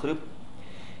alkaangroep.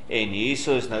 En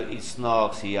hierso is nou iets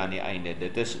snaaks hier aan die einde.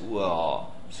 Dit is OH.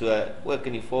 So ook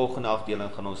in die volgende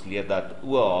afdeling gaan ons leer dat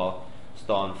OH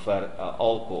staan vir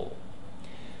alkohol.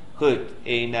 Goed,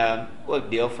 en ook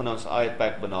deel van ons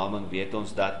IPAC benaming weet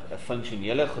ons dat 'n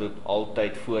funksionele groep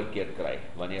altyd voorkeur kry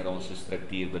wanneer ons 'n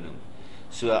struktuur benoem.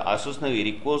 So as ons nou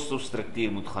hierdie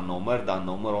koolstofstruktuur moet gaan nommer, dan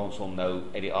nommer ons hom nou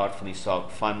uit die aard van die saak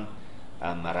van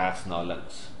regs na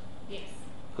links. Yes.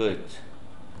 Goed.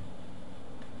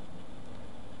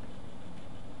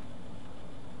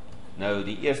 Nou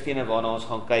die eerste ene waarna ons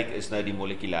gaan kyk is nou die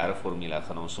molekulêre formule,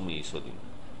 gaan ons sommer hierso doen.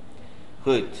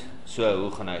 Goed, so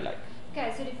hoe gaan hy lyk?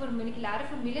 Okay, so die molekulêre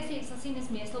formule, so jy sal sien, is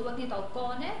meestal ook net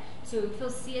alkane. So hoeveel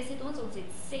C's het ons? Ons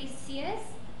het 6 C's.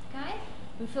 Okay.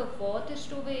 Hoeveel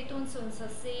waterstowwe het ons? Ons sal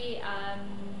sê,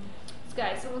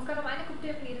 okay, so ons kan hom eintlik op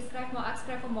 2 maniere skryf, maar ek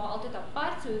skryf hom maar altyd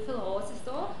apart. So hoeveel H's is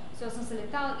daar? So as ons hulle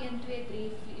tel, 1, 2,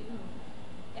 3,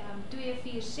 2,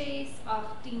 4, 6,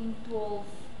 8, 10, 12,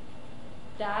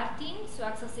 13. So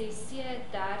ek sal sê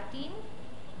C13.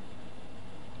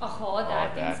 Ag,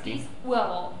 H13, skus.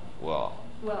 OH. Wow.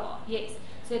 OH, yes.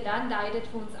 So dan dui dit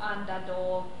vir ons aan dat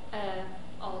daar 'n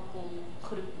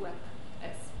alkoholgroep ook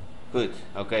is. Goed,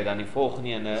 okay, dan die volgende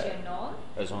ene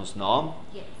is ons naam.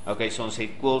 Yes. Okay, so ons het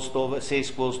koolstowwe,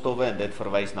 6 koolstowwe en dit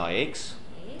verwys na X.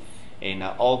 Yes.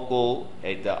 En alkohol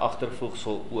het 'n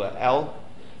agtervoegsel OL.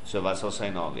 So wat sal sy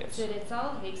naam wees? So dit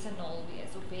sal hexanol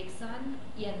wees, of hexan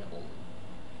 1-ol.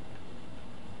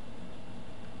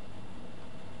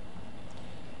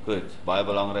 Goed, baie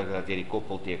belangrik dat jy die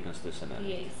koppeltekens tussenin.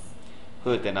 Yes.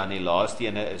 Goed, en dan die laaste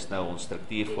ene is nou ons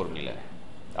struktuurformule.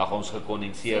 Ag, ons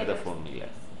gekondenseerde formule.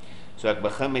 So ek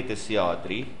begin met 'n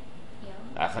CH3.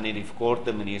 Ja. Ek gaan nie die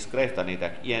verkorte manier skryf, dan het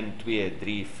ek 1, 2,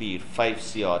 3, 4, 5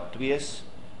 CH2's.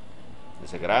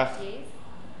 Dis ek reg? Yes.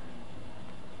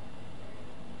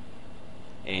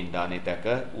 En dan het ek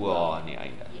 'n OH aan die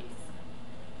einde. Yes.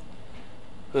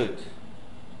 Goed.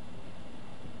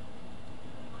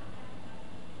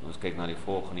 Ons kyk na die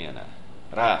volgende ene.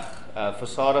 Reg,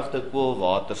 versadigde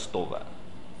koolwaterstowwe.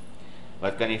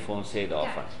 Wat kan jy vir ons sê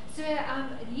daarvan? So,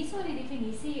 hierso die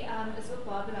definisie is ook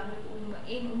baie belangrik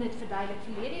om dit verduidelik.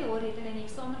 Verlede jaar het hulle in die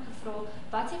eksamen gevra,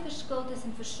 wat is die verskil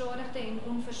tussen versadigde en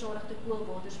onversadigde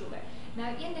koolwaterstowwe? Nou,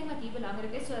 een ding wat hier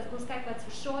belangrik is, so as ons kyk wat is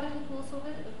versadigde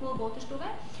koolwaterstowwe,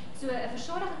 so 'n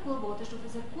versadigde koolwaterstof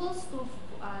is 'n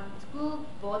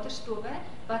koolwaterstowwe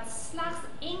wat slegs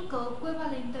enkel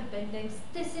kovalente bindings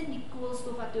tussen die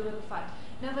koolstofatome bevat.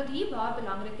 Nou wat hier baie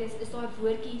belangrik is daai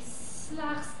woordjie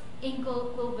slegs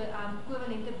enkel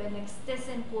kovalente bindings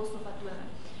tussen koolstofatome.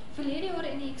 Verlede jaar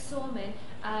in die eksamen,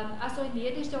 as daai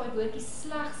leerders daai woordjie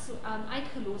slegs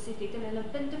uitgelos het, het hulle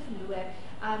punte verloor,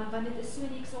 want dit is so in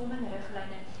die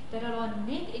eksamenriglyne, dat daar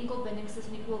net enkel bindings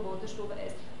tussen die koolwaterstowwe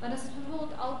is. Want as ons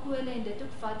byvoorbeeld alkohole en dit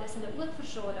ook vat, is hulle ook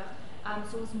versadig.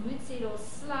 So ons moet sê daar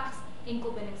slegs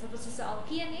enkel bindings. As ons 'n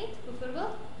alkeen het,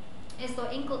 byvoorbeeld, is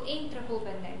daar enkel en triple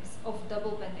bindings of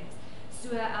dubbel bindings. So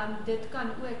dit kan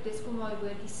ook, dis kom daai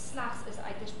woord die slegs is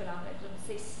uiters belangrik. Ons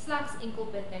sê slegs enkel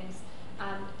bindings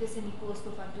tussen die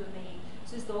koolstofatome het.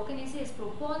 Soos daar kan jy sê is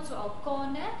propaan, so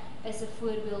alkane is 'n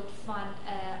voorbeeld van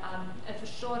 'n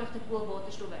versadigde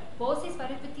koolwaterstowwe. Basies wat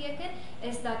dit beteken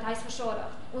is dat hy's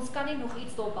versadig. Ons kan nie nog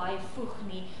iets daarbey voeg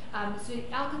nie. So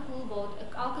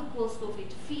elke koolstof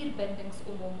het 4 bindings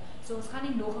om hom. So ons gaan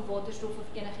nie nog 'n waterstof of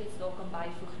enigiets daar kan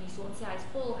byvoeg nie. So ons sê hy's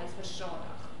vol, hy's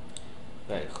versadig.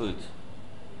 Okay, goed.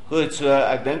 Goed, so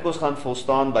ek dink ons gaan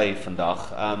volstaan by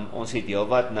vandag. Ons het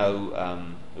heelwat nou,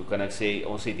 hoe kan ek sê,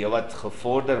 ons het heelwat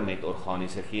gevorder met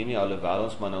organiese chemie, alhoewel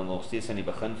ons maar nou nog steeds in die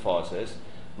beginfase is.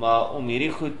 Maar om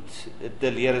hierdie goed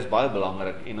te leer is baie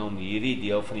belangrik en om hierdie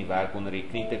deel van die werk onder die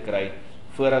knie te kry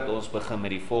voordat ons begin met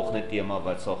die volgende tema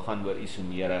wat sal gaan oor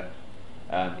isomere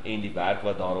en die werk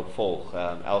wat daarop volg.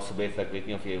 Elsabeth, ek weet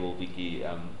nie of jy wil bietjie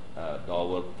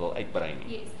daaroor wil uitbrei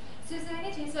nie. Yes. So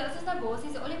net so as ons nou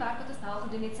basies al die werk wat ons nou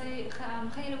gedoen het,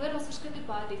 gaan julle hoor ons verskriklik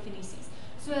baie definisies.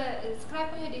 So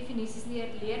skryf maar jou definisies neer,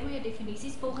 leer hoe jou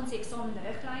definisies volgens die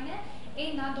eksamenriglyne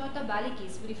en dan daai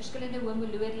tabelletjies vir die verskillende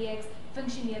homoloë-reeks,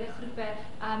 funksionele groepe,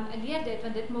 leer dit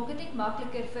want dit maak dit net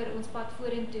makliker vir ons pad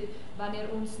vorentoe wanneer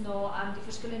ons na die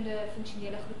verskillende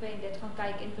funksionele groepe en dit gaan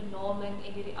kyk en benaming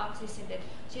en die reaksies en dit.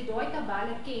 As jy daai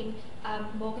tabelle ken,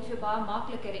 maak dit vir jou baie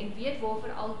makliker en weet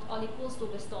waarvoor al die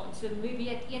koolstof bestaan. So moet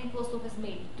weet 1 koolstof is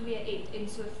met, 2 et en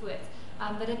so voort.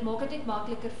 Want dit maak dit net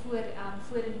makliker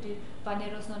vorentoe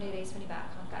wanneer ons na die res van die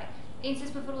werk gaan kyk. En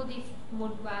soos byvoorbeeld die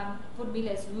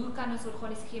formules, hoe kan ons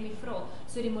organiese chemie vra?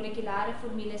 So die molekulêre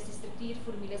formules, die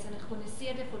struktuurformules en die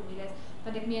gekondenseerde formules,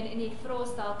 want ek meen in die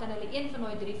vraestel kan hulle een van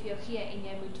daai 3 vir jou gee en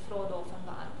jy moet vrae daarvan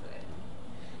beantwoord.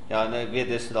 Ja, en ek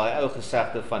weet dis daai ou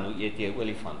gesegde van hoe eet jy 'n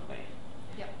olifant, nee.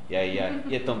 Ja. Jy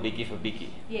eet hom bietjie vir bietjie.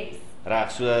 Yes.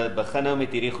 Reg, so begin nou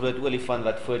met hierdie groot olifant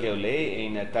wat voor jou lê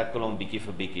en tackle hom bietjie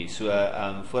vir bietjie. So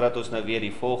voordat ons nou weer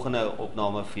die volgende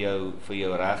opname vir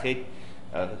jou reg het,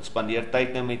 spandeer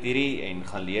tyd nou met hierdie en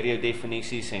gaan leer jou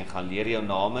definisies en gaan leer jou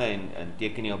name en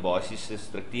teken jou basiese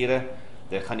strukture.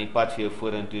 Dit gaan die pad vir jou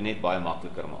vorentoe net baie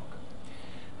makliker maak.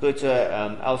 Goed, so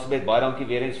Elsabeth, baie dankie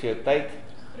weer eens vir jou tyd.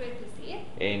 Groot plesier.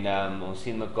 En ons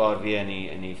sien mekaar weer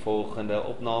in die volgende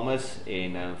opnames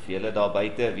en vir julle daar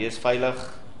buite, wees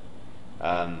veilig.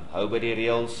 Hou by die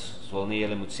reëls, ons wil nie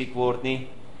julle moet siek word nie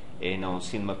en ons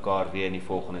sien mekaar weer in die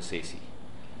volgende sessie.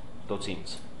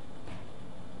 Totsiens.